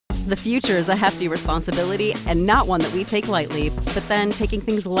The future is a hefty responsibility and not one that we take lightly, but then taking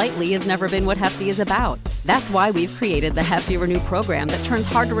things lightly has never been what Hefty is about. That's why we've created the Hefty Renew program that turns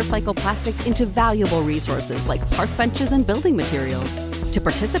hard-to-recycle plastics into valuable resources like park benches and building materials. To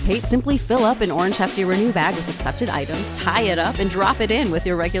participate, simply fill up an orange Hefty Renew bag with accepted items, tie it up, and drop it in with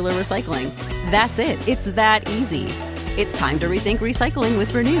your regular recycling. That's it. It's that easy. It's time to rethink recycling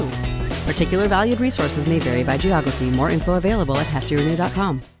with Renew. Particular valued resources may vary by geography. More info available at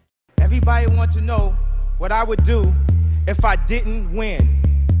heftyrenew.com. Everybody want to know what I would do if I didn't win.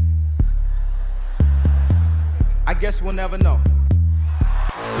 I guess we'll never know.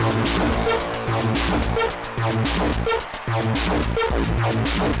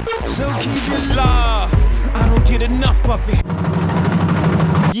 So keep it love, I don't get enough of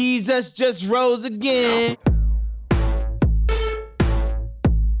it. Jesus just rose again.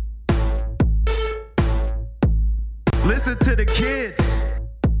 Listen to the kids.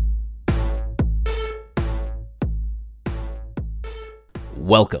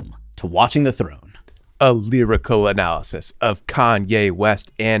 Welcome to Watching the Throne, a lyrical analysis of Kanye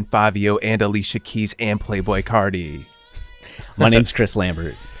West and Fivio and Alicia Keys and Playboi Carti. My name's Chris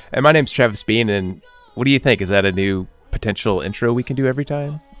Lambert. And my name's Travis Bean, and what do you think? Is that a new potential intro we can do every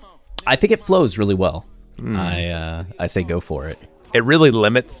time? I think it flows really well. I say go for it. It really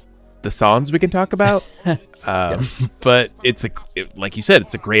limits the songs we can talk about, but like you said,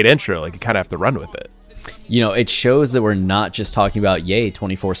 it's a great intro. Like, you kind of have to run with it. You know, it shows that we're not just talking about Ye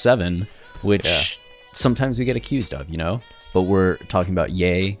 24/7, which sometimes we get accused of, you know, but we're talking about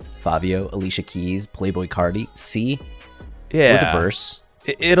Ye, Fivio, Alicia Keys, Playboi Carti. See, we're diverse.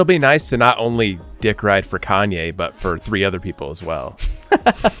 It'll be nice to not only dick ride for Kanye, but for 3 other people as well.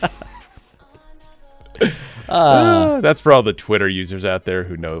 That's for all the Twitter users out there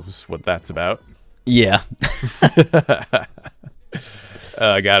who knows what that's about. Yeah.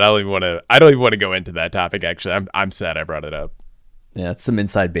 God, I don't even want to go into that topic. Actually, I'm sad I brought it up. Yeah, it's some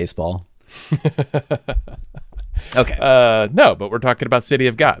inside baseball. Okay. No, but we're talking about City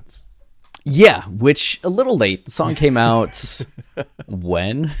of Gods. Yeah, which a little late. The song came out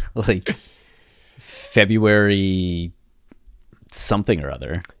when? Like February something or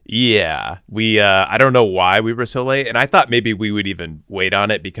other. Yeah, I don't know why we were so late, and I thought maybe we would even wait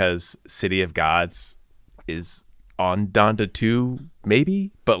on it because City of Gods is on Donda 2,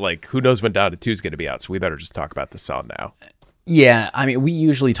 maybe, but like, who knows when Donda 2 is going to be out, so we better just talk about the song now. Yeah, I mean, we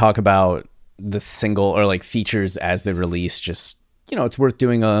usually talk about the single or like features as they release. Just, you know, it's worth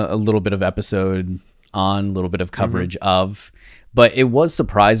doing a little bit of episode on, a little bit of coverage of, but it was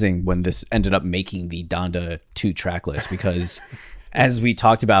surprising when this ended up making the Donda 2 track list, because as we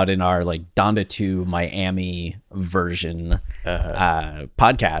talked about in our like Donda 2 Miami version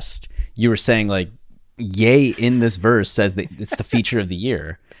podcast, you were saying like, Ye in this verse says that it's the feature of the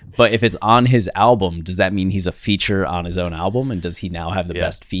year, but if it's on his album, does that mean he's a feature on his own album? And does he now have the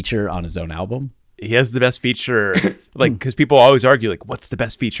best feature on his own album? He has the best feature, like, because people always argue, like, what's the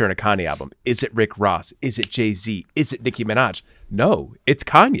best feature in a Kanye album? Is it Rick Ross? Is it Jay-Z? Is it Nicki Minaj? No, it's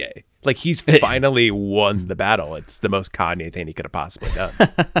Kanye. Like, he's finally won the battle. It's the most Kanye thing he could have possibly done.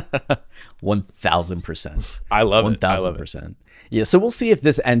 1,000%. I love it. 1,000%. Yeah, so we'll see if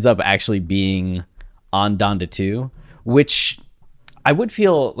this ends up actually being on Donda 2, which I would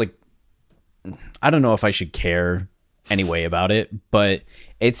feel like, I don't know if I should care anyway about it, but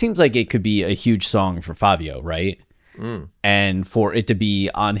it seems like it could be a huge song for Fivio, right? And for it to be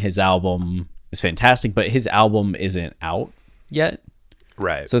on his album is fantastic, but his album isn't out yet.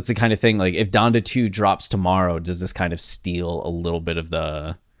 Right. So it's the kind of thing, like, if Donda 2 drops tomorrow, does this kind of steal a little bit of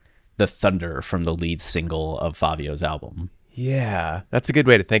the thunder from the lead single of Fivio's album? Yeah, that's a good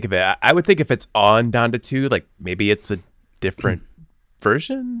way to think of it. I would think if it's on Donda 2, like, maybe it's a different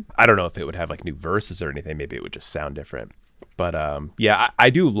version. I don't know if it would have like new verses or anything. Maybe it would just sound different. But yeah, I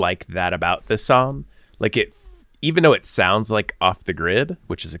do like that about this song. Like, it, even though it sounds like Off the Grid,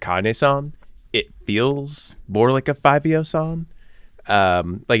 which is a Kanye song, it feels more like a Fivio song.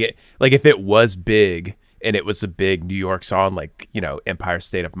 Like if it was big and it was a big New York song, like, you know, Empire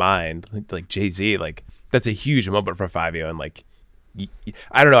State of Mind, like Jay-Z, like, that's a huge moment for Fivio. And like,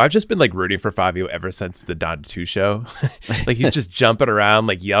 I don't know, I've just been like rooting for Fivio ever since the Donda 2 show. Like, he's just jumping around,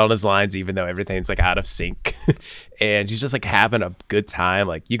 like yelling his lines, even though everything's like out of sync. And he's just like having a good time.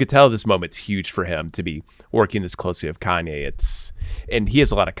 Like, you could tell this moment's huge for him to be working this closely with Kanye. And he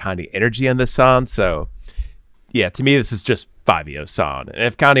has a lot of Kanye energy on this song. So yeah, to me, this is just Fivio's song. And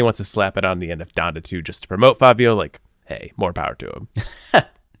if Kanye wants to slap it on the end of Donda 2 just to promote Fivio, like, hey, more power to him.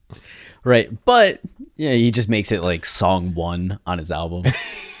 Right. But yeah, he just makes it like song 1 on his album.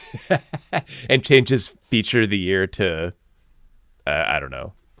 And changes feature of the year to, I don't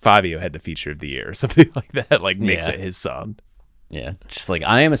know, Fivio had the feature of the year or something like that, like makes Yeah. it his song. Yeah, just like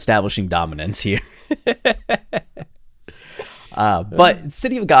I am establishing dominance here. But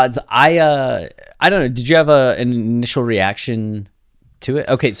City of Gods, I don't know. Did you have an initial reaction to it?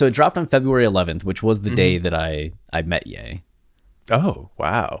 Okay, so it dropped on February 11th, which was the day that I met Ye. Oh,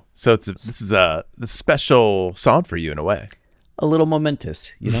 wow. So this is a special song for you in a way. A little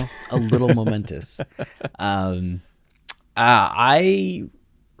momentous, a little momentous. I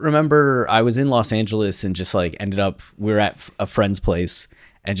remember I was in Los Angeles and just like we were at a friend's place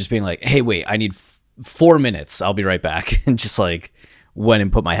and just being like, hey, wait, I need 4 minutes. I'll be right back. And just like went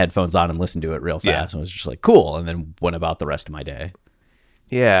and put my headphones on and listened to it real fast. And was just like, cool. And then went about the rest of my day.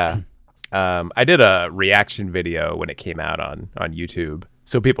 Yeah. I did a reaction video when it came out on YouTube.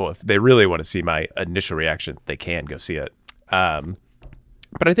 So people, if they really want to see my initial reaction, they can go see it.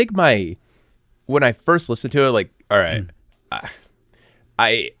 But I think when I first listened to it, like, all right,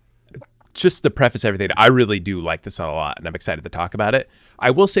 I just to preface everything, I really do like this song a lot and I'm excited to talk about it.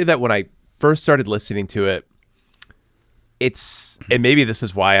 I will say that when I first started listening to it, and maybe this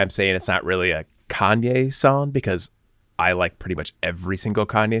is why I'm saying it's not really a Kanye song, because I like pretty much every single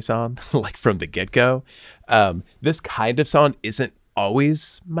Kanye song, like from the get-go. This kind of song isn't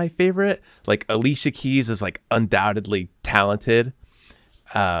always my favorite. Like Alicia Keys is like undoubtedly talented.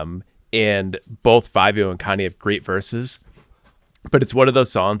 And both Fivio and Kanye have great verses. But it's one of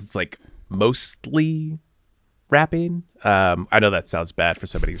those songs that's like mostly rapping. I know that sounds bad for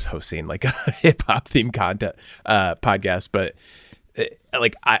somebody who's hosting like a hip hop themed content podcast, but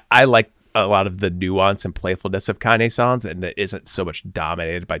like I like a lot of the nuance and playfulness of Kanye songs, and that isn't so much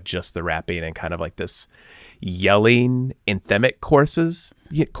dominated by just the rapping and kind of like this yelling anthemic choruses,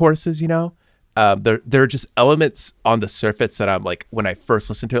 you know. There are just elements on the surface that I'm like, when I first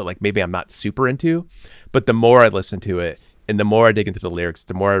listen to it, like maybe I'm not super into, but the more I listen to it and the more I dig into the lyrics,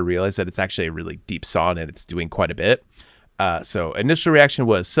 the more I realize that it's actually a really deep song and it's doing quite a bit. So initial reaction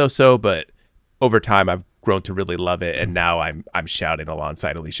was so, but over time I've grown to really love it, and now I'm shouting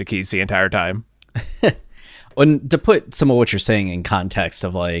alongside Alicia Keys the entire time. And to put some of what you're saying in context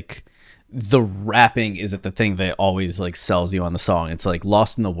of like the rapping isn't the thing that always like sells you on the song. It's like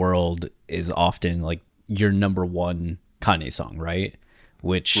Lost in the World is often like your number one Kanye song, right?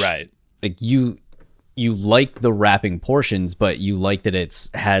 Which like you like the rapping portions, but you like that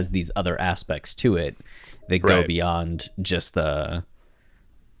it's has these other aspects to it that go beyond just the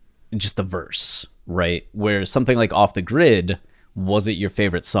verse, right? Where something like Off the Grid wasn't your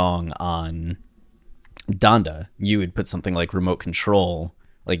favorite song on Donda. You would put something like Remote Control,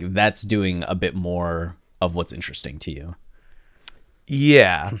 like that's doing a bit more of what's interesting to you.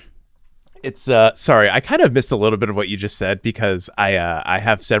 Yeah. It's sorry, I kind of missed a little bit of what you just said because I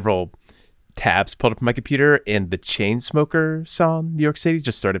have several tabs pulled up on my computer, and the Chainsmoker song New York City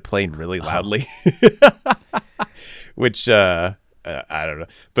just started playing really loudly. Which I don't know.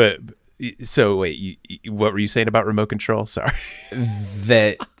 But so wait, what were you saying about Remote Control? Sorry.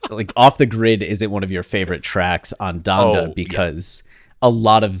 That like Off the Grid isn't one of your favorite tracks on Donda because a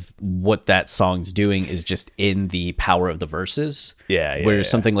lot of what that song's doing is just in the power of the verses. Whereas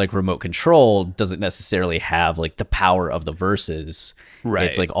something like Remote Control doesn't necessarily have like the power of the verses. Right.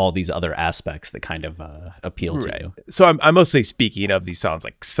 It's like all these other aspects that kind of appeal to you. So I'm mostly speaking of these songs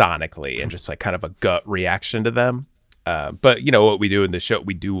like sonically and just like kind of a gut reaction to them. But you know what we do in the show,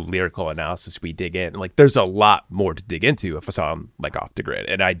 we do lyrical analysis, we dig in. Like there's a lot more to dig into if a song like Off the Grid,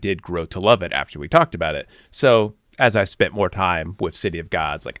 and I did grow to love it after we talked about it. So as I spent more time with City of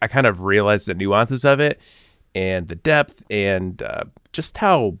Gods, like I kind of realized the nuances of it and the depth and just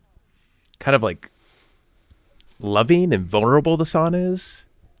how kind of like loving and vulnerable the song is.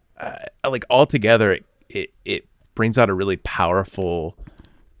 Like altogether, it brings out a really powerful,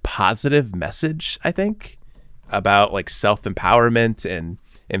 positive message, I think, about like self-empowerment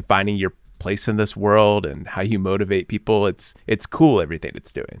and finding your place in this world and how you motivate people. It's cool, everything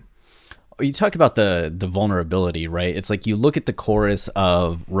it's doing. You talk about the vulnerability, right? It's like you look at the chorus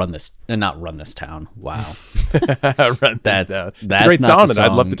of Not Run This Town. Wow. Run This Town. It's a great song, and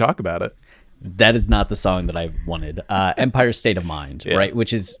I'd love to talk about it. That is not the song that I wanted. Empire State of Mind, right?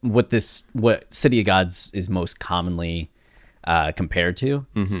 Which is what City of Gods is most commonly compared to.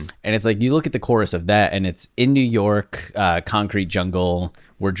 Mm-hmm. And it's like you look at the chorus of that, and it's in New York, concrete jungle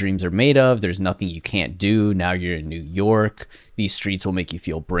where dreams are made of. There's nothing you can't do. Now you're in New York. These streets will make you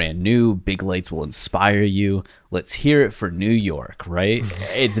feel brand new. Big lights will inspire you. Let's hear it for New York, right?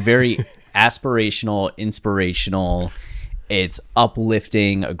 It's very aspirational, inspirational. It's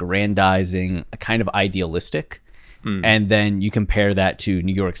uplifting, aggrandizing, kind of idealistic. And then you compare that to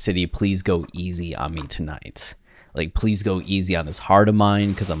New York City, Please Go Easy on Me Tonight. like, please go easy on this heart of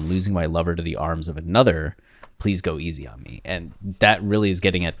mine because I'm losing my lover to the arms of another. Please go easy on me. And that really is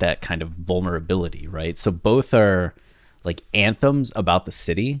getting at that kind of vulnerability, right? So both are like anthems about the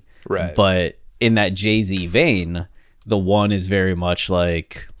city, right? But in that Jay-Z vein, the one is very much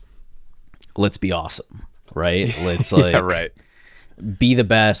like, let's be awesome, right? Let's like right. be the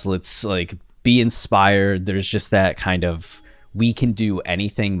best. Let's like be inspired. There's just that kind of we can do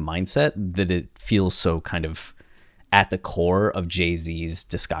anything mindset that it feels so kind of at the core of Jay-Z's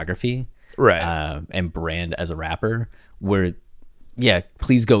discography, right? And brand as a rapper, where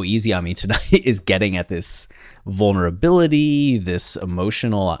please go easy on me tonight is getting at this vulnerability, this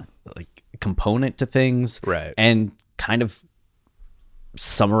emotional like component to things, right? And kind of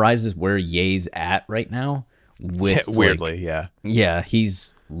summarizes where Ye's at right now with weirdly, like,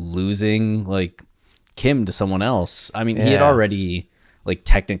 he's losing like Kim to someone else. I mean, he had already like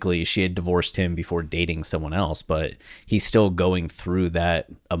technically she had divorced him before dating someone else, but he's still going through that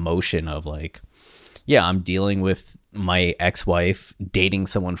emotion of like, I'm dealing with my ex-wife dating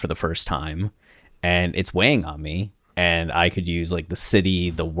someone for the first time and it's weighing on me, and I could use like the city,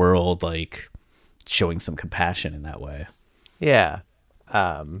 the world, like showing some compassion in that way.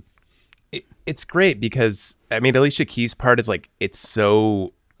 It's great because I mean, Alicia Keys' part is like it's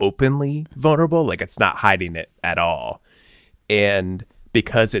so openly vulnerable, like it's not hiding it at all, and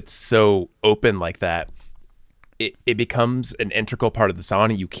because it's so open like that, it becomes an integral part of the song,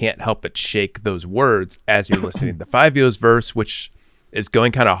 and you can't help but shake those words as you're listening to Fivio's verse, which is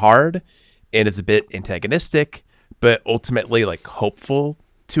going kind of hard and is a bit antagonistic, but ultimately like hopeful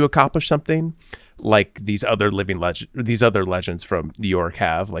to accomplish something, like these other legends from New York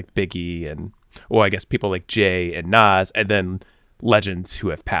have, like Biggie and, well, I guess people like Jay and Nas, and then legends who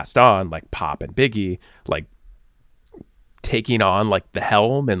have passed on like Pop and Biggie, like taking on like the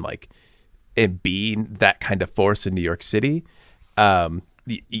helm and being that kind of force in New York City.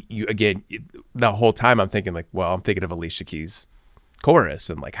 You again, the whole time I'm thinking like, well, I'm thinking of Alicia Keys' chorus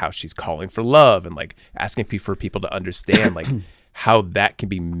and like how she's calling for love and like asking for people to understand like how that can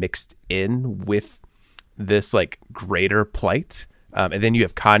be mixed in with this like greater plight. And then you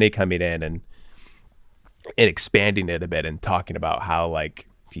have Kanye coming in and expanding it a bit and talking about how like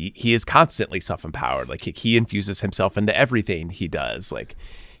he is constantly self-empowered. Like he infuses himself into everything he does. Like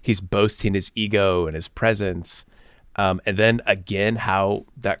he's boasting his ego and his presence. And then again, how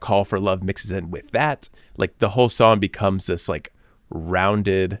that call for love mixes in with that, like the whole song becomes this like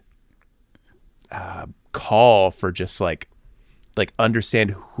rounded call for just like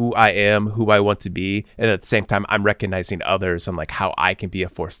understand who I am, who I want to be. And at the same time, I'm recognizing others and like how I can be a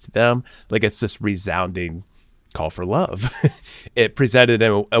force to them. Like it's this resounding call for love. It presented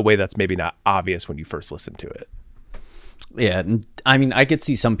in a way that's maybe not obvious when you first listen to it. Yeah. I mean, I could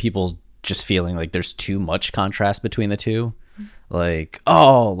see some people just feeling like there's too much contrast between the two. Like,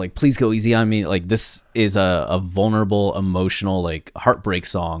 oh, like, please go easy on me. Like, this is a vulnerable, emotional, like, heartbreak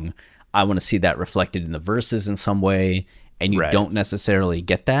song. I want to see that reflected in the verses in some way. And you don't necessarily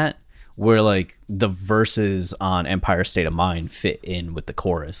get that. Where, like, the verses on Empire State of Mind fit in with the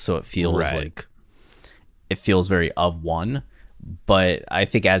chorus. So it feels like, it feels very of one. But I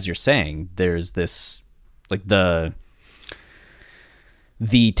think, as you're saying, there's this, like, the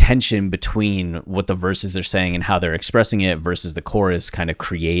tension between what the verses are saying and how they're expressing it versus the chorus kind of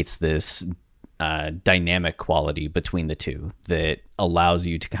creates this dynamic quality between the two that allows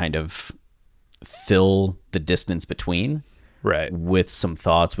you to kind of fill the distance between with some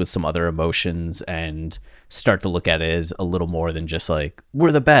thoughts, with some other emotions, and start to look at it as a little more than just like,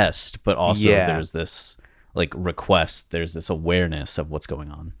 we're the best, but also there's this like request, there's this awareness of what's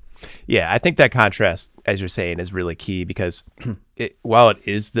going on. Yeah, I think that contrast, as you're saying, is really key because while it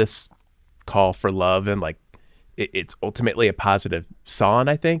is this call for love and like it's ultimately a positive song,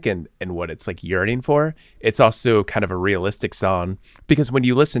 I think, and what it's like yearning for, it's also kind of a realistic song because when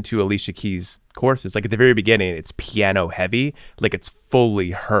you listen to Alicia Keys' choruses, like at the very beginning, it's piano heavy, like it's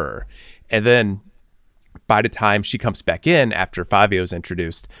fully her. And then by the time she comes back in after Fivio's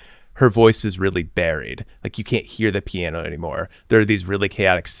introduced, her voice is really buried. Like you can't hear the piano anymore. There are these really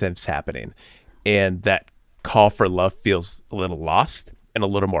chaotic synths happening. And that call for love feels a little lost and a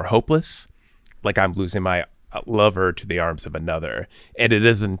little more hopeless. Like I'm losing my lover to the arms of another. And it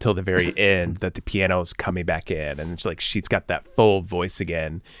isn't until the very end that the piano is coming back in. And it's like she's got that full voice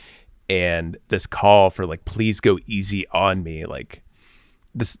again. And this call for like, please go easy on me. Like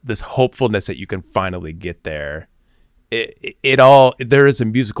this hopefulness that you can finally get there. There is a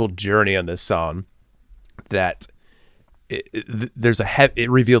musical journey on this song that it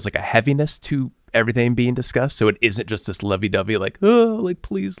reveals like a heaviness to everything being discussed. So it isn't just this lovey-dovey like, oh, like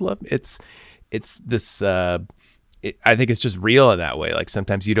please love me. It's this I think it's just real in that way. Like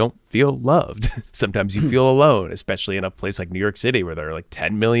sometimes you don't feel loved. Sometimes you feel alone, especially in a place like New York City where there are like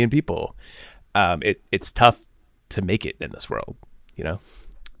 10 million people. It's tough to make it in this world, you know?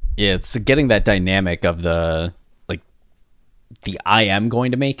 Yeah, it's getting that dynamic of the I am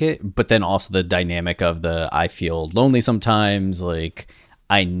going to make it, but then also the dynamic of the I feel lonely sometimes, like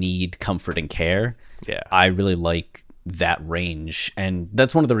I need comfort and care. Yeah. I really like that range, and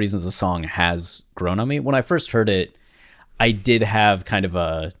that's one of the reasons the song has grown on me. When I first heard it, I did have kind of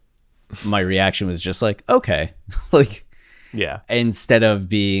my reaction was just like, okay. Like, yeah, instead of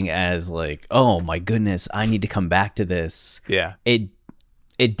being as like, oh my goodness, I need to come back to this. Yeah, it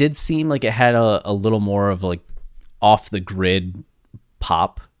did seem like it had a little more of like off the grid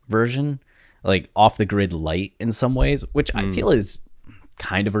pop version, like off the grid light in some ways, which I feel is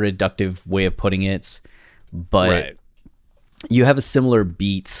kind of a reductive way of putting it, but right. You have a similar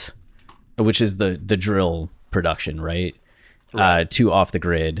beat, which is the drill production, right? To Off the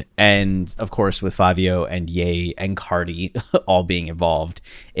Grid. And of course, with Fivio and Ye and Cardi all being involved,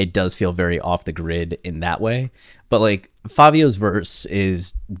 it does feel very off the grid in that way. But like Fabio's verse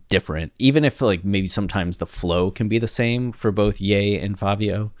is different, even if like maybe sometimes the flow can be the same for both Ye and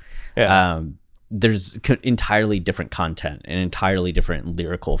Fivio. Yeah. There's entirely different content and entirely different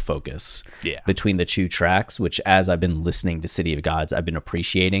lyrical focus between the two tracks, which as I've been listening to City of Gods, I've been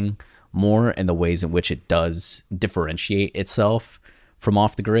appreciating more, and the ways in which it does differentiate itself from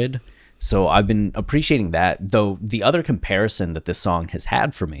Off the Grid. So I've been appreciating that, though the other comparison that this song has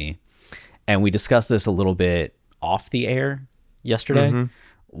had for me, and we discussed this a little bit off the air yesterday,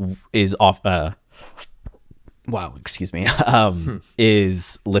 is off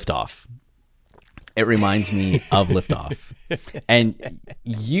is Liftoff. It reminds me of Liftoff. And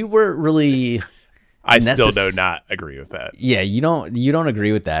you were really I still do not agree with that. Yeah, you don't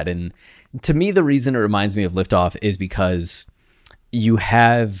agree with that. And to me, the reason it reminds me of Liftoff is because you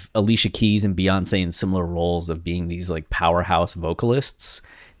have Alicia Keys and Beyonce in similar roles of being these like powerhouse vocalists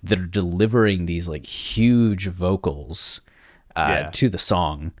that are delivering these like huge vocals to the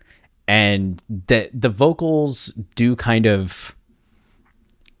song. And that the vocals do kind of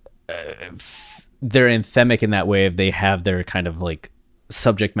they're anthemic in that way of they have their kind of like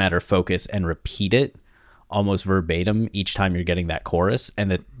subject matter focus and repeat it almost verbatim each time you're getting that chorus,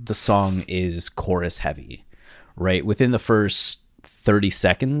 and that the song is chorus heavy, right? Within the first 30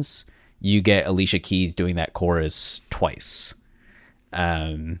 seconds, you get Alicia Keys doing that chorus twice.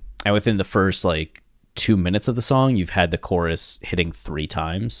 And within the first like 2 minutes of the song, you've had the chorus hitting 3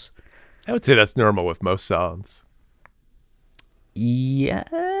 times. I would say that's normal with most songs.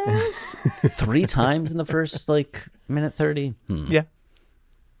 Yes. 3 times in the first like minute 30. Yeah.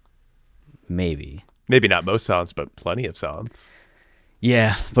 Maybe not most songs, but plenty of songs.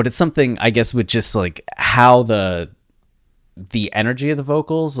 Yeah, but it's something I guess with just like how the energy of the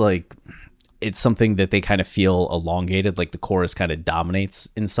vocals, like it's something that they kind of feel elongated, like the chorus kind of dominates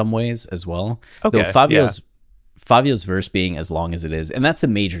in some ways as well. Okay. Though Fabio's verse being as long as it is, and that's a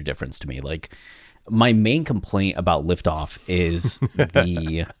major difference to me. Like my main complaint about Liftoff is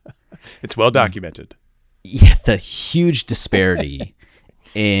it's well documented. Yeah, the huge disparity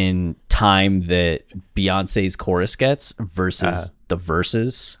in time that Beyonce's chorus gets versus the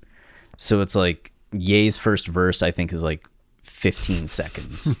verses. So it's like Ye's first verse, I think, is like 15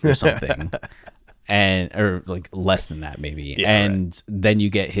 seconds or something. Or like less than that maybe. Yeah, and right. Then you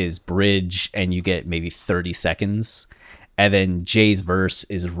get his bridge and you get maybe 30 seconds. And then Jay's verse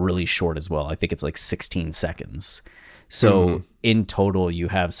is really short as well. I think it's like 16 seconds. So in total, you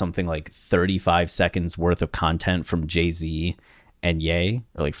have something like 35 seconds worth of content from Jay-Z and Ye,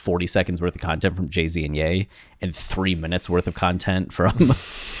 or like 40 seconds worth of content from Jay-Z and Ye, and 3 minutes worth of content from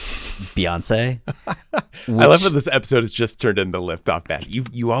Beyonce. I love how this episode has just turned into Liftoff band.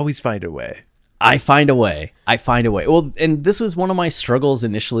 You always find a way. I find a way. Well, and this was one of my struggles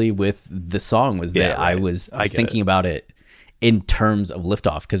initially with the song, was that I was thinking about it in terms of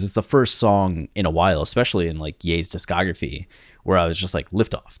Liftoff, because it's the first song in a while, especially in like Ye's discography, where I was just like,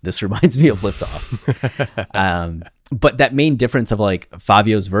 Liftoff. This reminds me of Liftoff. But that main difference of like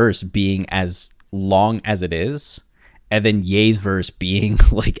Fabio's verse being as long as it is, and then Ye's verse being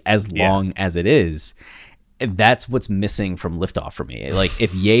like as long as it is, that's what's missing from Liftoff for me. Like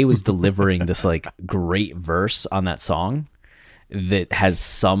if Ye was delivering this like great verse on that song that has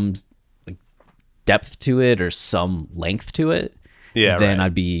some like depth to it or some length to it, then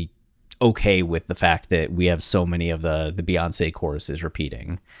I'd be okay with the fact that we have so many of the Beyonce choruses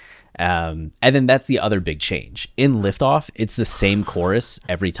repeating. And then that's the other big change. In Liftoff, it's the same chorus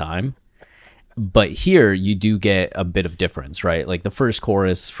every time. But here you do get a bit of difference, right? Like the first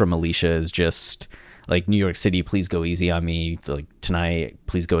chorus from Alicia is just like New York City, please go easy on me. Like tonight,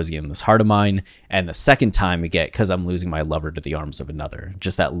 please go easy on this heart of mine. And the second time we get, because I'm losing my lover to the arms of another,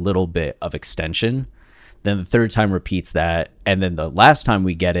 just that little bit of extension. Then the third time repeats that. And then the last time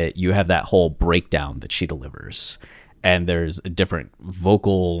we get it, you have that whole breakdown that she delivers. And there's a different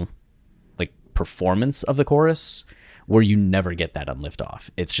vocal like performance of the chorus where you never get that on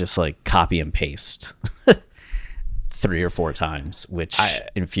Liftoff. It's just like copy and paste 3 or 4 times, which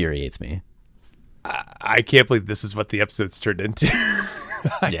infuriates me. I can't believe this is what the episode's turned into.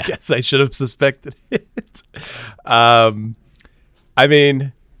 I guess I should have suspected it. I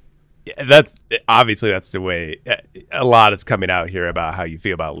mean, that's the way a lot is coming out here about how you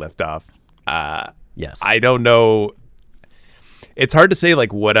feel about Liftoff. Yes. I don't know. It's hard to say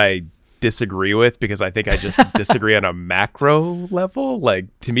like what I disagree with, because I think I just disagree on a macro level. Like,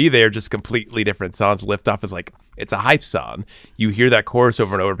 to me, they're just completely different songs. Liftoff is like, it's a hype song. You hear that chorus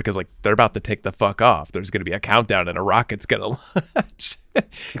over and over because like they're about to take the fuck off. There's going to be a countdown and a rocket's going to launch.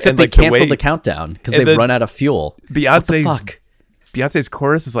 Except they canceled the countdown because they've run out of fuel. Beyonce's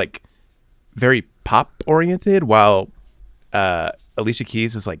chorus is like very pop oriented, while Alicia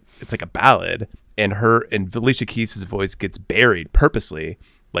Keys is like, it's like a ballad, and Alicia Keys' voice gets buried purposely.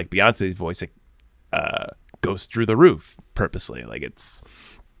 Like Beyonce's voice goes through the roof purposely. Like, it's,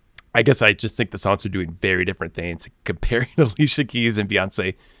 I guess I just think the songs are doing very different things. Comparing Alicia Keys and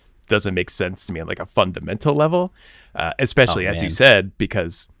Beyonce doesn't make sense to me on like a fundamental level, especially as you said,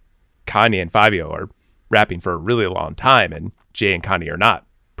 because Kanye and Fivio are rapping for a really long time, and Jay and Kanye are not,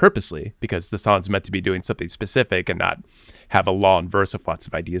 purposely, because the song's meant to be doing something specific and not have a long verse of lots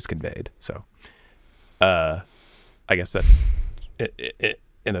of ideas conveyed. So I guess that's it.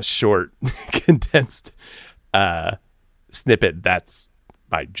 In a short, condensed snippet, that's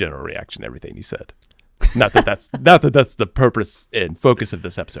my general reaction to everything you said. Not that that's the purpose and focus of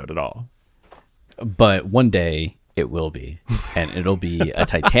this episode at all. But one day it will be, and it'll be a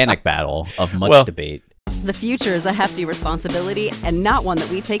titanic battle of much debate. The future is a hefty responsibility and not one that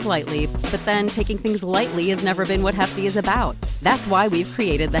we take lightly, but then taking things lightly has never been what Hefty is about. That's why we've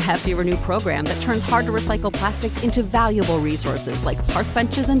created the Hefty Renew program that turns hard to recycle plastics into valuable resources like park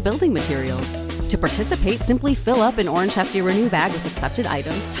benches and building materials. To participate, simply fill up an orange Hefty Renew bag with accepted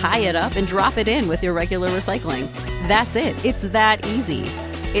items, tie it up, and drop it in with your regular recycling. That's it. It's that easy.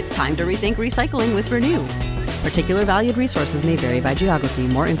 It's time to rethink recycling with Renew. Particular valued resources may vary by geography.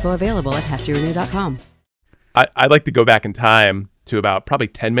 More info available at heftyrenew.com. I'd like to go back in time to about probably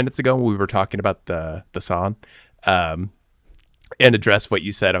 10 minutes ago when we were talking about the song, and address what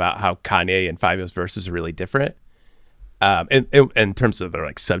you said about how Kanye and Fivio's verses are really different, in terms of their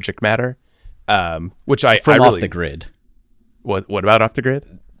like subject matter, which I really, Off the Grid. What about Off the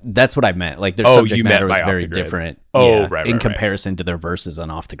Grid? That's what I meant. Like their subject matter is very Grid. different. Right. In comparison to their verses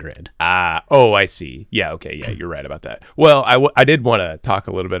on Off the Grid. I see. Yeah. Okay. Yeah, you're right about that. Well, I did want to talk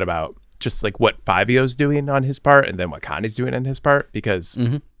a little bit about just like what Fivio's doing on his part and then what Kanye's doing on his part, because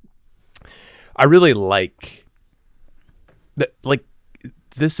I really like that. Like,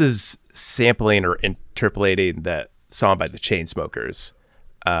 this is sampling or interpolating that song by the Chainsmokers,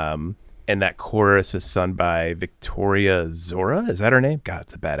 and that chorus is sung by Victoria Zora. Is that her name? God,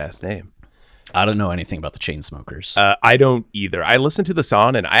 it's a badass name. I don't know anything about the Chainsmokers. I don't either. I listened to the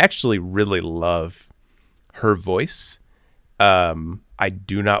song and I actually really love her voice. I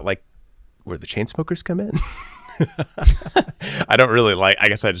do not like where the Chainsmokers come in. I don't really like, I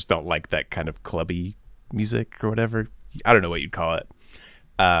guess I just don't like that kind of clubby music or whatever. I don't know what you'd call it.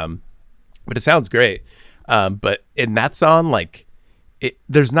 But it sounds great. But in that song, like,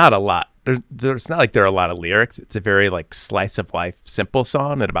 there's not a lot. There's not like there are a lot of lyrics. It's a very like slice of life, simple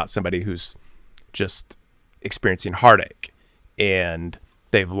song, and about somebody who's just experiencing heartache, and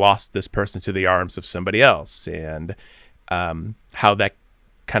they've lost this person to the arms of somebody else, and how that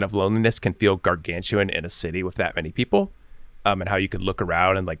kind of loneliness can feel gargantuan in a city with that many people, and how you could look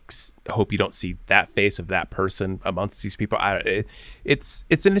around and like hope you don't see that face of that person amongst these people. It's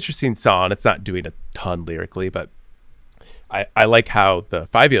an interesting song. It's not doing a ton lyrically, but I like how the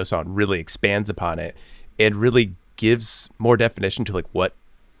Fivio song really expands upon it and really gives more definition to like what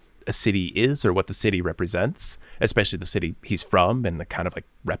a city is or what the city represents, especially the city he's from and the kind of like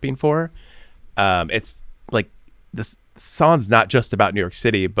repping for. It's like this song's not just about New York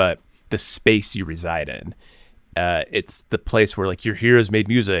City, but the space you reside in. It's the place where like your heroes made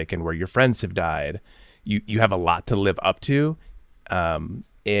music and where your friends have died. You have a lot to live up to,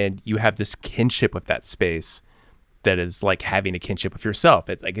 and you have this kinship with that space that is like having a kinship with yourself.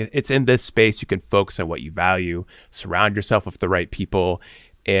 It's like it's in this space you can focus on what you value, surround yourself with the right people,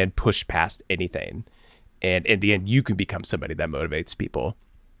 and push past anything. And in the end, you can become somebody that motivates people.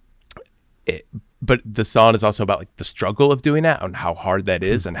 but the song is also about like the struggle of doing that and how hard that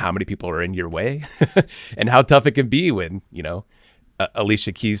is and how many people are in your way and how tough it can be when, you know,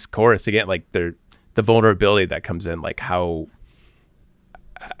 Alicia Keys' chorus again, like the vulnerability that comes in, like how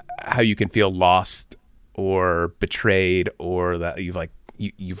you can feel lost or betrayed, or that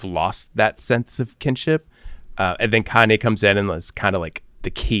you've lost that sense of kinship. And then Kanye comes in and is kind of like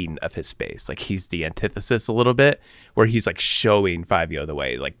the king of his space. Like he's the antithesis a little bit, where he's like showing Fivio the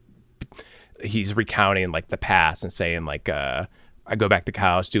way. Like he's recounting like the past and saying like, I go back to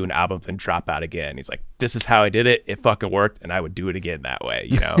college, do an album, then drop out again. He's like, this is how I did it. It fucking worked, and I would do it again that way.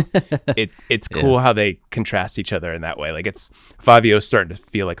 You know, it's cool how they contrast each other in that way. Like it's Fivio's starting to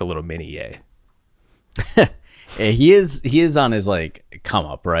feel like a little mini Ye. He is on his like come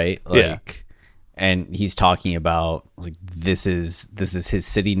up, right? Like, and he's talking about like this is his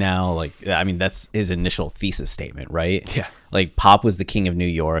city now. Like, I mean, that's his initial thesis statement, right? Yeah. Like Pop was the king of New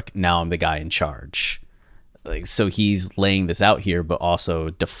York. Now I'm the guy in charge. Like, so he's laying this out here, but also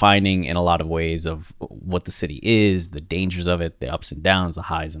defining in a lot of ways of what the city is, the dangers of it, the ups and downs, the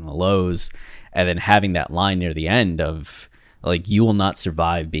highs and the lows, and then having that line near the end of like, you will not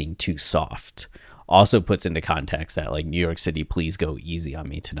survive being too soft, also puts into context that like, New York City, please go easy on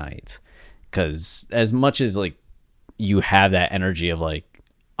me tonight. Because as much as like you have that energy of like,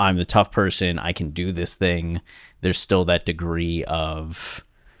 I'm the tough person, I can do this thing, there's still that degree of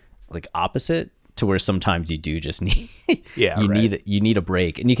like opposite, to where sometimes you do just need you need a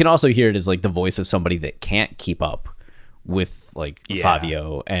break. And you can also hear it as like the voice of somebody that can't keep up with like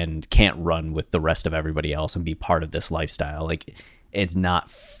Fivio and can't run with the rest of everybody else and be part of this lifestyle. Like it's not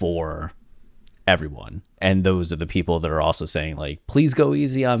for everyone, and those are the people that are also saying like, please go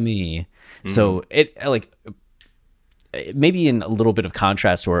easy on me. So it like maybe in a little bit of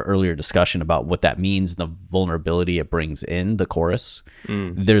contrast to our earlier discussion about what that means, the vulnerability it brings in the chorus,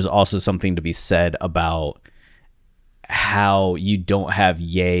 there's also something to be said about how you don't have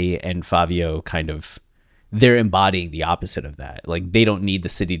Ye and Fivio kind of, they're embodying the opposite of that. Like they don't need the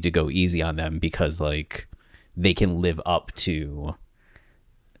city to go easy on them because like they can live up to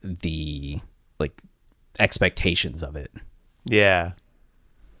the like expectations of it. Yeah.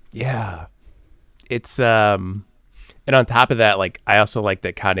 It's and on top of that, like I also like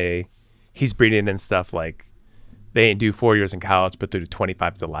that Kanye, he's bringing in stuff like they ain't do 4 years in college, but they do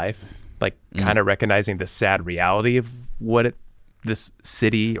 25 to life. Like kind of recognizing the sad reality of what this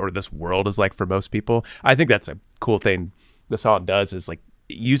city or this world is like for most people. I think that's a cool thing the song does, is like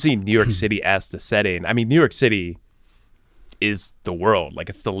using New York City as the setting. I mean, New York City is the world. Like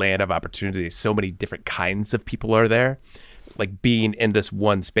it's the land of opportunity. So many different kinds of people are there. Like being in this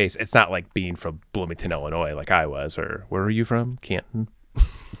one space, it's not like being from Bloomington, Illinois, like I was, or where were you from? Canton?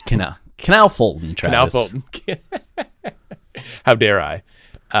 Canal Fulton, Travis. Canal Fulton. How dare I?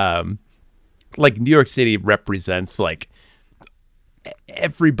 Like New York City represents like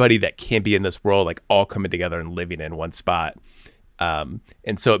everybody that can be in this world, like all coming together and living in one spot. And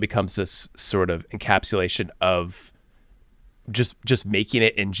so it becomes this sort of encapsulation of just making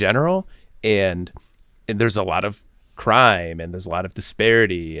it in general. And there's a lot of crime and there's a lot of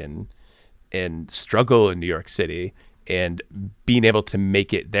disparity and struggle in New York City, and being able to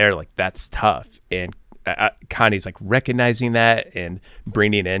make it there, like that's tough. And Kanye's like recognizing that and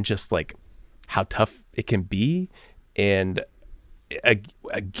bringing in just like how tough it can be, and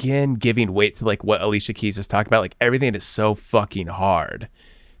again giving weight to like what Alicia Keys is talking about, like everything is so fucking hard,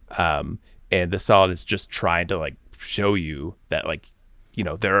 and the song is just trying to like show you that like, you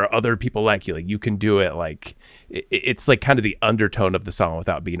know, there are other people like you can do it. Like it's like kind of the undertone of the song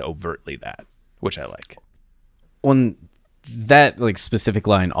without being overtly that, which I like. When that like specific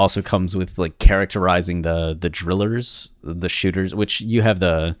line also comes with like characterizing the drillers, the shooters, which you have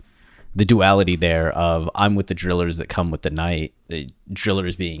the duality there of I'm with the drillers that come with the night, the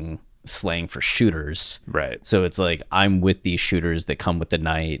drillers being slang for shooters. Right. So it's like I'm with these shooters that come with the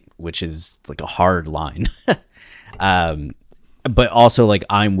night, which is like a hard line. But also like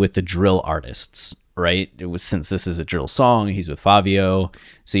I'm with the drill artists, right? It was, since this is a drill song, he's with Fivio.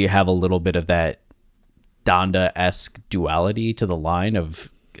 So you have a little bit of that Donda-esque duality to the line of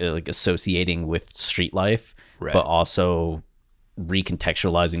like associating with street life, right, but also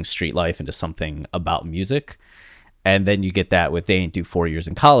recontextualizing street life into something about music. And then you get that with they ain't do 4 years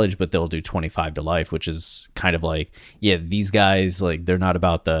in college, but they'll do 25 to life, which is kind of like, yeah, these guys, like they're not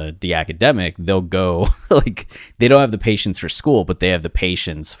about the academic. They'll go like, they don't have the patience for school, but they have the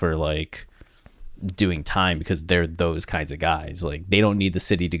patience for like doing time because they're those kinds of guys. Like they don't need the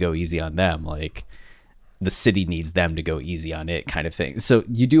city to go easy on them. Like the city needs them to go easy on it, kind of thing. So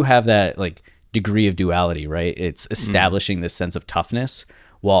you do have that like degree of duality, right? It's establishing this sense of toughness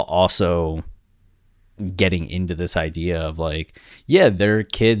while also getting into this idea of like, yeah, there are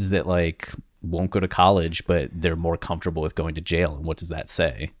kids that like won't go to college, but they're more comfortable with going to jail. And what does that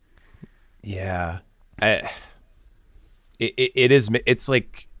say? Yeah. It's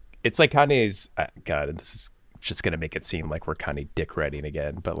like Kanye's, God, this is just going to make it seem like we're Kanye dick writing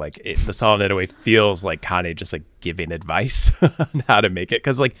again, but like the song in a way feels like Kanye just like giving advice on how to make it.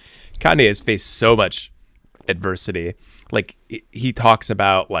 Cause like Kanye has faced so much adversity. Like he talks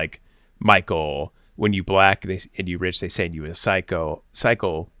about like, Michael, when you black and you rich, they saying you a psycho,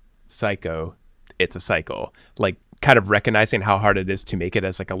 it's a cycle. Like kind of recognizing how hard it is to make it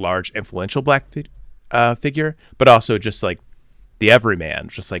as like a large influential black figure, but also just like the everyman,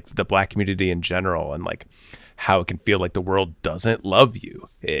 just like the black community in general, and like how it can feel like the world doesn't love you.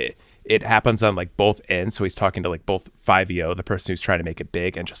 It happens on like both ends. So he's talking to like both Fivio, the person who's trying to make it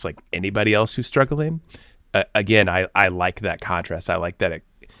big, and just like anybody else who's struggling. Again, I like that contrast. I like that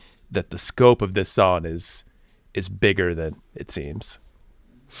that the scope of this song is bigger than it seems.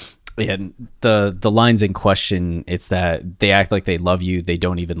 Yeah, the lines in question, it's that they act like they love you, they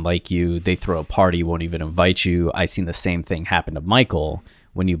don't even like you, they throw a party, won't even invite you. I seen the same thing happen to Michael.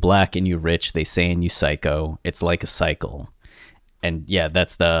 When you black and you rich, they saying you psycho. It's like a cycle. And yeah,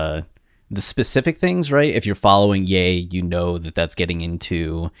 that's the specific things, right? If you're following Ye, you know that that's getting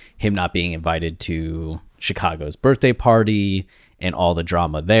into him not being invited to Chicago's birthday party and all the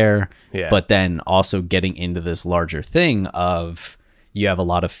drama there. Yeah. But then also getting into this larger thing of you have a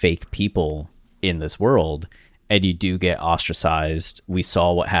lot of fake people in this world and you do get ostracized. We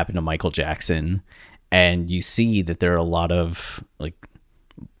saw what happened to Michael Jackson, and you see that there are a lot of like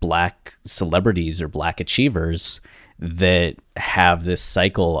black celebrities or black achievers that have this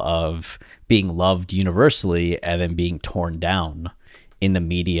cycle of being loved universally and then being torn down in the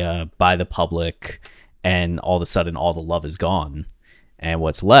media by the public, and all of a sudden all the love is gone, and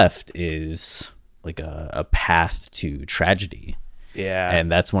what's left is like a path to tragedy. Yeah. And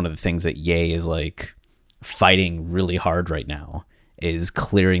that's one of the things that Ye is like fighting really hard right now, is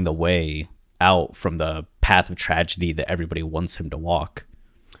clearing the way out from the path of tragedy that everybody wants him to walk.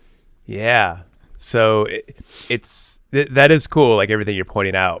 Yeah. So that is cool. Like everything you're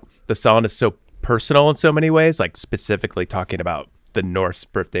pointing out, the song is so personal in so many ways, like specifically talking about the North's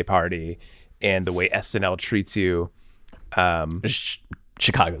birthday party and the way SNL treats you.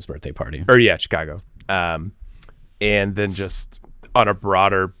 Chicago's birthday party. Or yeah, Chicago. And then just on a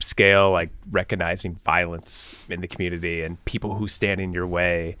broader scale, like recognizing violence in the community and people who stand in your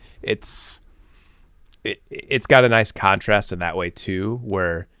way. It's got a nice contrast in that way too,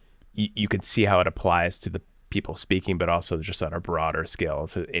 where you can see how it applies to the people speaking, but also just on a broader scale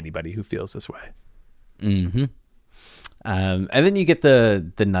to anybody who feels this way. Mm-hmm. And then you get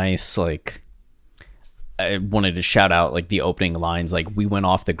the nice, like, I wanted to shout out like the opening lines, like, we went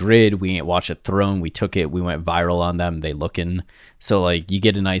off the grid, we ain't watched a throne, we took it, we went viral on them, they looking. So like you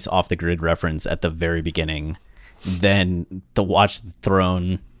get a nice off the grid reference at the very beginning, then the watch the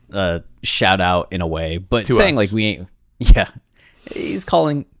throne shout out in a way, but to saying us. Like we ain't, yeah, he's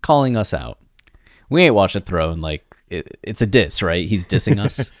calling us out. We ain't watched a throne, like it's a diss, right? He's dissing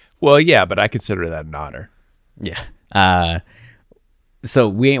us. Well, yeah, but I consider that an honor. Yeah. So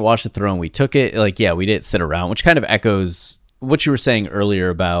we ain't watched the throne, we took it. Like, yeah, we didn't sit around, which kind of echoes what you were saying earlier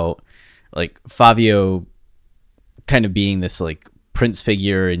about like Fivio kind of being this like prince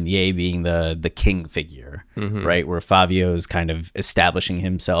figure and Ye being the king figure, mm-hmm. right? Where Fivio's kind of establishing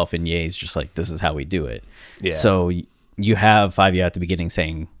himself and Ye's just like, this is how we do it. Yeah. So you have Fivio at the beginning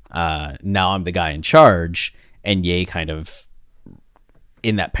saying, now I'm the guy in charge, and Ye kind of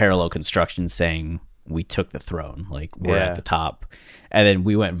in that parallel construction saying, we took the throne, like we're at the top. And then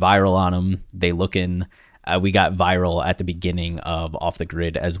we went viral on them. They looking, we got viral at the beginning of Off the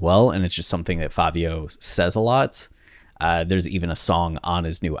Grid as well. And it's just something that Fivio says a lot. There's even a song on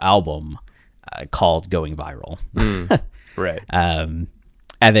his new album called Going Viral. Right. And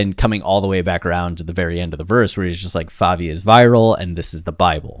then coming all the way back around to the very end of the verse where he's just like, Fivio is viral and this is the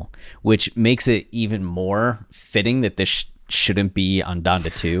Bible, which makes it even more fitting that this shouldn't be on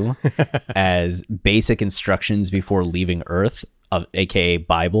Donda 2 as basic instructions before leaving Earth, aka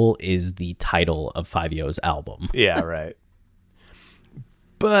Bible, is the title of Fivio's album. Yeah, right.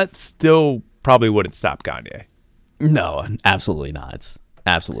 But still probably wouldn't stop Kanye. No, absolutely not.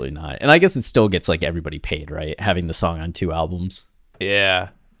 Absolutely not. And I guess it still gets like everybody paid, right? Having the song on 2 albums. Yeah.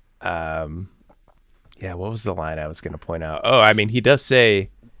 Yeah, what was the line I was going to point out? Oh, I mean, he does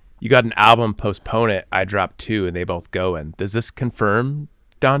say, you got an album, postpone it. I dropped 2 and they both go in. Does this confirm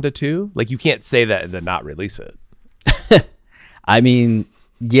Donda 2? Like, you can't say that and then not release it. I mean,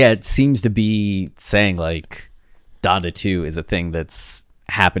 yeah, it seems to be saying like Donda 2 is a thing that's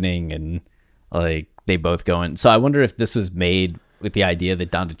happening, and like they both go in. So I wonder if this was made with the idea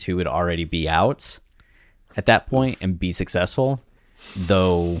that Donda 2 would already be out at that point and be successful.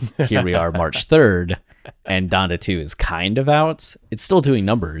 Though here we are March 3rd and Donda 2 is kind of out. It's still doing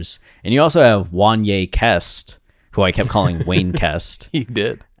numbers. And you also have Kanye Kest, who I kept calling Wayne Kest. He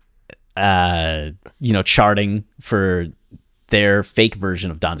did. Charting for their fake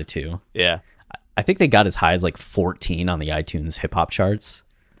version of Donda 2. Yeah. I think they got as high as like 14 on the iTunes hip hop charts.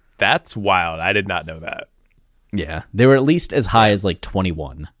 That's wild. I did not know that. Yeah. They were at least as high as like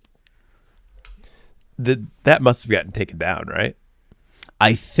 21. That must have gotten taken down, right?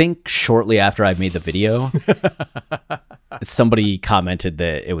 I think shortly after I made the video, somebody commented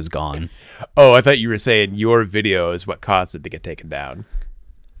that it was gone. Oh, I thought you were saying your video is what caused it to get taken down.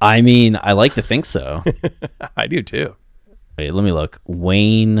 I mean, I like to think so. I do too. Wait, let me look.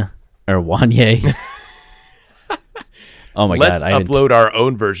 Wanye. Oh my Let's God. upload our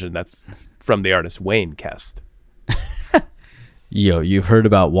own version that's from the artist Wayne Kest. Yo, you've heard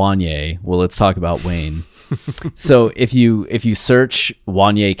about Kanye. Well, let's talk about Wayne. So if you search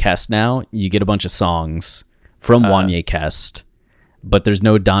Kanye Kest now, you get a bunch of songs from Kanye Kest, but there's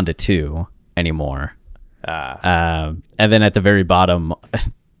no Donda 2 anymore. And then at the very bottom,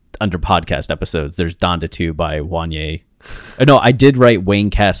 under podcast episodes, there's Donda 2 by Kanye. No, I did write Wayne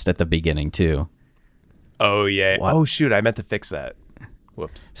Kest at the beginning too. Oh yeah. What? Oh shoot, I meant to fix that.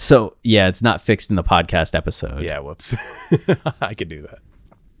 Whoops. So yeah, it's not fixed in the podcast episode. Yeah, whoops. I could do that.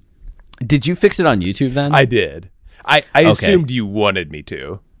 Did you fix it on YouTube then? I did. I assumed you wanted me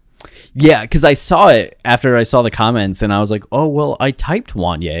to. Yeah, because I saw it after I saw the comments, and I was like, "Oh well, I typed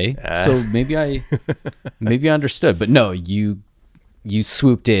Kanye, so maybe I understood." But no, you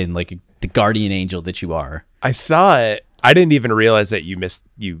swooped in like the guardian angel that you are. I saw it. I didn't even realize that you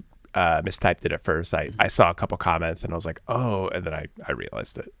mistyped it at first. I saw a couple comments, and I was like, "Oh," and then I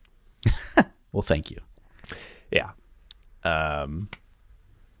realized it. Well, thank you. Yeah.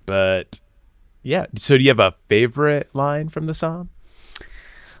 But yeah. So do you have a favorite line from the song?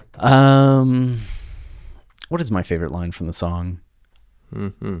 What is my favorite line from the song?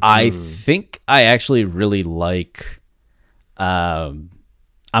 I think I actually really like I'm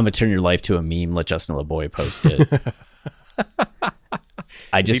gonna turn your life to a meme, let Justin LeBoy post it.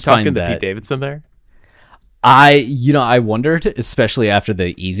 I just find talking that to Pete Davidson there. I wondered, especially after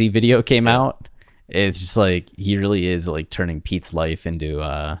the Easy video came out. It's just like he really is like turning Pete's life into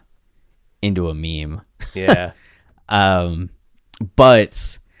a meme. Yeah.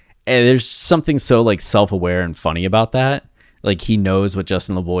 But there's something so like self-aware and funny about that. Like he knows what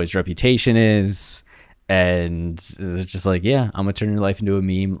Justin LeBoy's reputation is, and it's just like, yeah, I'm gonna turn your life into a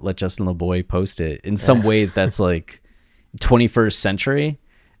meme, let Justin LeBoy post it. In some ways, that's like 21st century.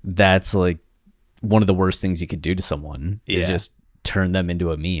 That's like one of the worst things you could do to someone is just turn them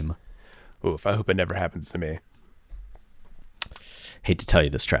into a meme. Oof, I hope it never happens to me. Hate to tell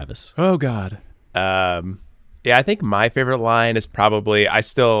you this, Travis. Oh God. Yeah, I think my favorite line is probably I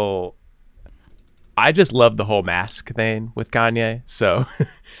just love the whole mask thing with Kanye. So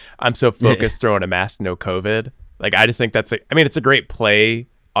I'm so focused throwing a mask, no COVID. Like I just think that's it's a great play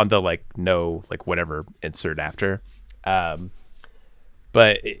on the like no like whatever insert after.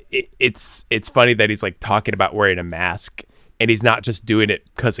 But it's funny that he's like talking about wearing a mask. And he's not just doing it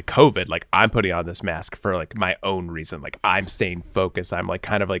because of COVID. Like I'm putting on this mask for like my own reason. Like I'm staying focused. I'm like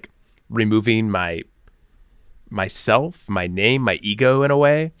kind of like removing myself, my name, my ego in a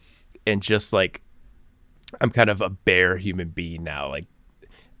way. And just like, I'm kind of a bare human being now. Like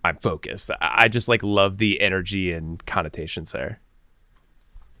I'm focused. I just like love the energy and connotations there.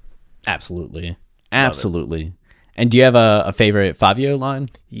 Absolutely. Absolutely. And do you have a favorite Fivio line?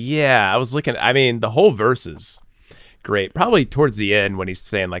 Yeah, I was looking, the whole verse is great. Probably towards the end when he's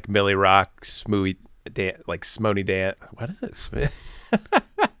saying like Millie Rock, Smooey, like Smony Dan. What is it?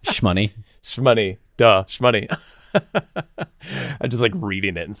 Shmoney. Shmoney. Duh. Shmoney. I'm just like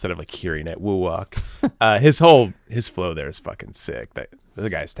reading it instead of like hearing it. Woo walk. His flow there is fucking sick. The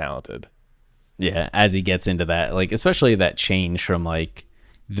guy's talented. Yeah, as he gets into that, like especially that change from like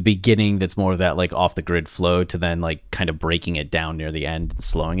the beginning that's more of that like off the grid flow to then like kind of breaking it down near the end and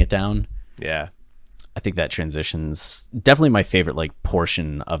slowing it down. Yeah. I think that transition's definitely my favorite like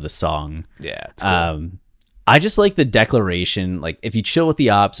portion of the song. Yeah. It's cool. I just like the declaration, like if you chill with the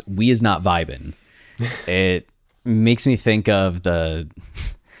ops, we is not vibing. It makes me think of the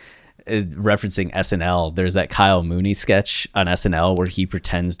referencing SNL. There's that Kyle Mooney sketch on SNL where he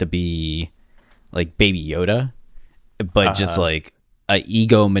pretends to be like Baby Yoda, but just like a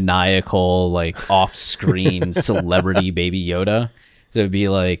egomaniacal, like off-screen celebrity Baby Yoda. So it'd be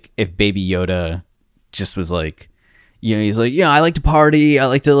like if Baby Yoda just was like, he's like, yeah, I like to party. I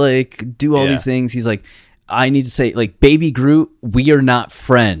like to like do all these things. He's like, I need to say like, Baby Groot, we are not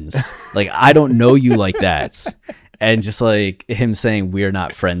friends. Like, I don't know you like that. And just like him saying we're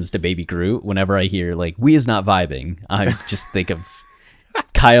not friends to Baby Groot, whenever I hear like we is not vibing, I just think of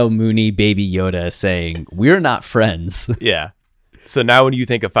Kyle Mooney, Baby Yoda saying we're not friends. Yeah. So now when you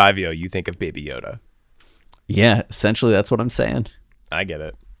think of Fivio, you think of Baby Yoda. Yeah, essentially that's what I'm saying. I get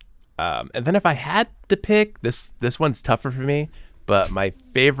it. And then if I had to pick, this one's tougher for me, but my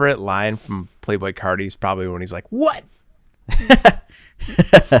favorite line from Playboy Cardi is probably when he's like, "What?"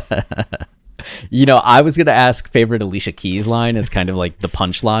 I was going to ask favorite Alicia Keys line as kind of like the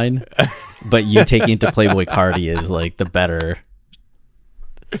punchline, but you taking it to Playboy Cardi is like the better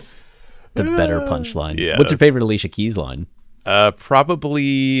punchline. Yeah. What's your favorite Alicia Keys line?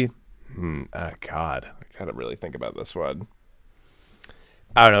 Probably, God, I gotta really think about this one.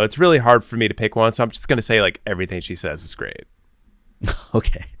 I don't know. It's really hard for me to pick one, so I'm just going to say like everything she says is great.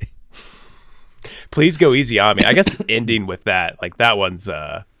 Okay. Please go easy on me. I guess ending with that, like that one's,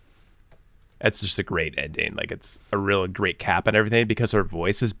 that's just a great ending. Like it's a real great cap and everything because her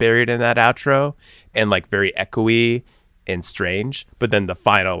voice is buried in that outro and like very echoey and strange. But then the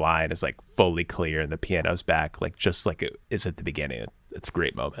final line is like fully clear and the piano's back, like just like it is at the beginning. It's a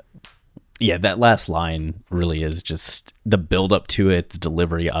great moment. Yeah, that last line really is just the build up to it, the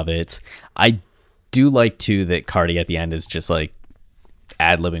delivery of it. I do like too that Cardi at the end is just like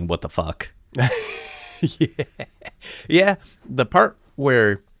ad-libbing what the fuck. Yeah. The part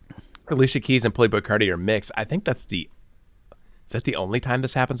where Alicia Keys and Playboy Cardi are mixed, I think is that the only time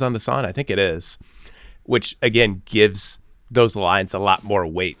this happens on the song? I think it is. Which again gives those lines a lot more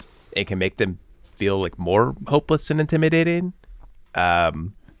weight and can make them feel like more hopeless and intimidating.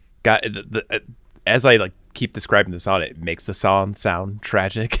 As I like keep describing the song, it makes the song sound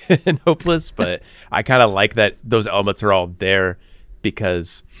tragic and hopeless, but I kind of like that those elements are all there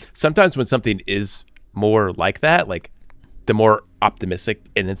because sometimes when something is more like that, like the more optimistic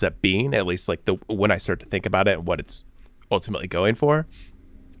it ends up being, at least like when I start to think about it and what it's ultimately going for,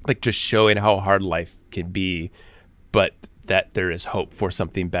 like just showing how hard life can be, but that there is hope for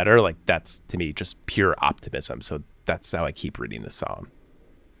something better. Like that's to me just pure optimism. So that's how I keep reading the song.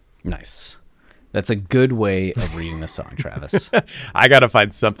 Nice. That's a good way of reading the song, Travis. I got to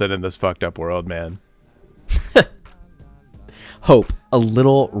find something in this fucked up world, man. Hope. A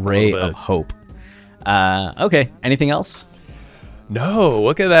little ray of hope. Okay. Anything else? No.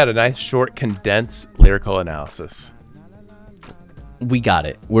 Look at that. A nice, short, condensed lyrical analysis. We got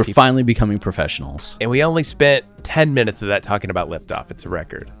it. We're finally becoming professionals. And we only spent 10 minutes of that talking about Liftoff. It's a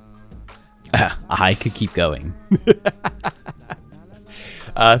record. I could keep going.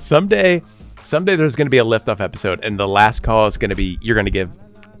 Someday there's going to be a Liftoff episode, and the last call is going to be you're going to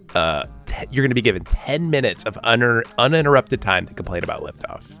be given 10 minutes of uninterrupted time to complain about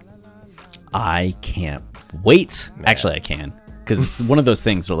Liftoff. I can't wait. Man. Actually, I can, because it's one of those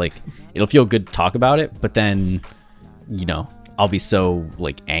things where like it'll feel good to talk about it, but then I'll be so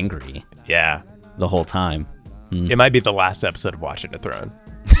like angry. Yeah, the whole time. It might be the last episode of Watching the Throne.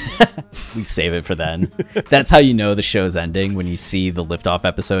 We save it for then. That's how you know the show's ending, when you see the Liftoff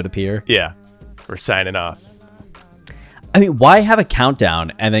episode appear. Yeah, we're signing off. I mean, why have a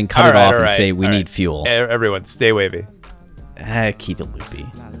countdown and then cut it off and say we need fuel? Everyone, stay wavy. Keep it loopy.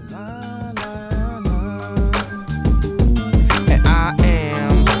 And I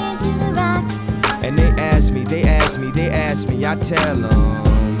am. And they ask me, I tell them.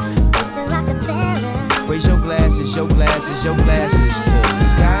 Raise your glasses to the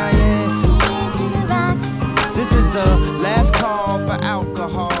sky. Yeah. This is the last call for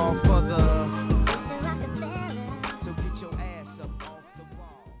alcohol for the. So get your ass up off the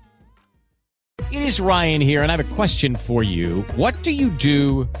wall. It is Ryan here, and I have a question for you. What do you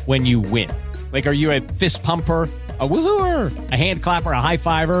do when you win? Like, are you a fist pumper? A woohooer, a hand clapper, a high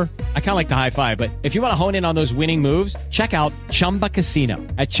fiver. I kind of like the high five, but if you want to hone in on those winning moves, check out Chumba Casino.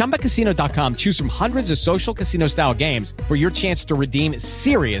 At ChumbaCasino.com, choose from hundreds of social casino style games for your chance to redeem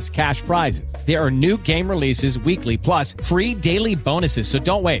serious cash prizes. There are new game releases weekly, plus free daily bonuses. So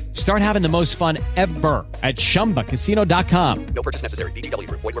don't wait. Start having the most fun ever at ChumbaCasino.com. No purchase necessary. VGW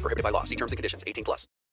Group. Void where prohibited by law. See terms and conditions. 18+.